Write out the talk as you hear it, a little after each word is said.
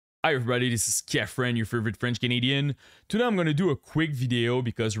Hi everybody, this is Kefren, your favorite French Canadian. Today I'm going to do a quick video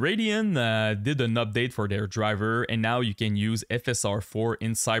because Radeon did an update for their driver and now you can use FSR 4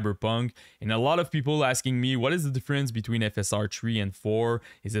 in Cyberpunk. And a lot of people asking me, what is the difference between FSR 3 and 4?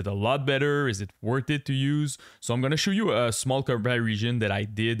 Is it a lot better? Is it worth it to use? So I'm going to show you a small comparison that I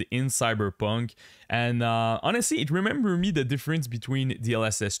did in Cyberpunk. And honestly, it remembered me the difference between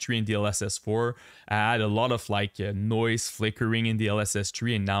DLSS 3 and DLSS 4. I had a lot of noise flickering in DLSS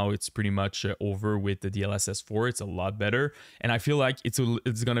 3 and now it's pretty much over with the DLSS 4. It's a lot better. And I feel like it's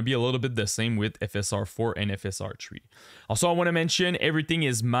going to be a little bit the same with FSR 4 and FSR 3. Also, I want to mention everything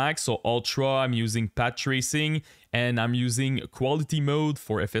is max. So Ultra, I'm using path tracing and I'm using quality mode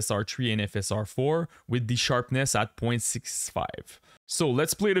for FSR 3 and FSR 4 with the sharpness at 0.65. So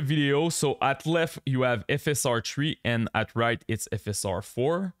let's play the video. So at left, you have FSR 3 and at right, it's FSR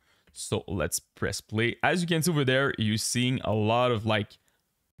 4. So let's press play. As you can see over there, you're seeing a lot of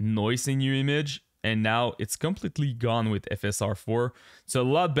noise in your image. And now it's completely gone with FSR 4. It's a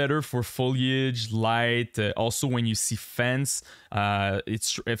lot better for foliage, light. Also, when you see fence,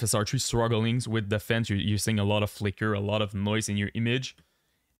 it's FSR 3 struggling with the fence. You're seeing a lot of flicker, a lot of noise in your image.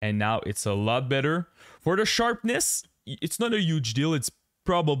 And now it's a lot better. For the sharpness, it's not a huge deal. It's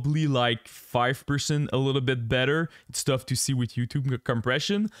probably 5% a little bit better. It's tough to see with YouTube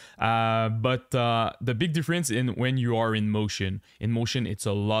compression. But the big difference in when you are in motion. In motion, it's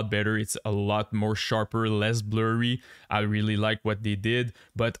a lot better. It's a lot more sharper, less blurry. I really like what they did.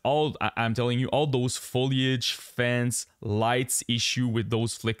 But I'm telling you, all those foliage, fence, lights issue with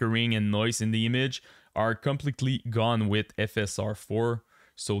those flickering and noise in the image are completely gone with FSR 4.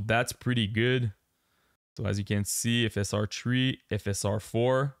 So that's pretty good. So as you can see, FSR 3, FSR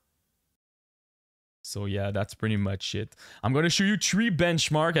 4. So yeah, that's pretty much it. I'm going to show you 3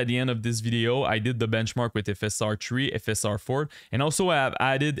 benchmarks at the end of this video. I did the benchmark with FSR 3, FSR 4, and also I have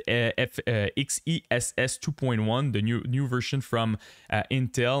added XeSS 2.1, the new version from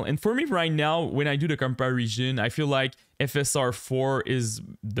Intel. And for me right now, when I do the comparison, I feel like FSR 4 is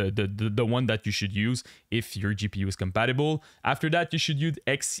the one that you should use if your GPU is compatible. After that, you should use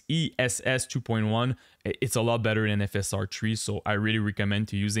XeSS 2.1. It's a lot better than FSR 3, so I really recommend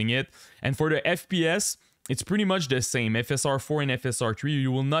to using it. And for the FPS, it's pretty much the same. FSR 4 and FSR 3,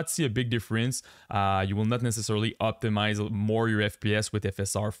 you will not see a big difference. You will not necessarily optimize more your FPS with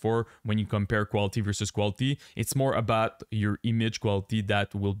FSR 4 when you compare quality versus quality. It's more about your image quality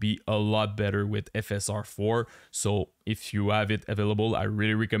that will be a lot better with FSR 4. So if you have it available, I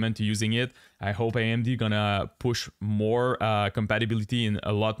really recommend to using it. I hope AMD gonna push more compatibility in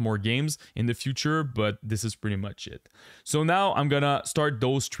a lot more games in the future, but this is pretty much it. So now I'm gonna start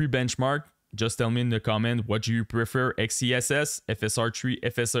those 3 benchmarks. Just tell me in the comment, what do you prefer, XeSS, FSR 3,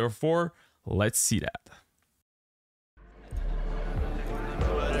 FSR 4? Let's see that.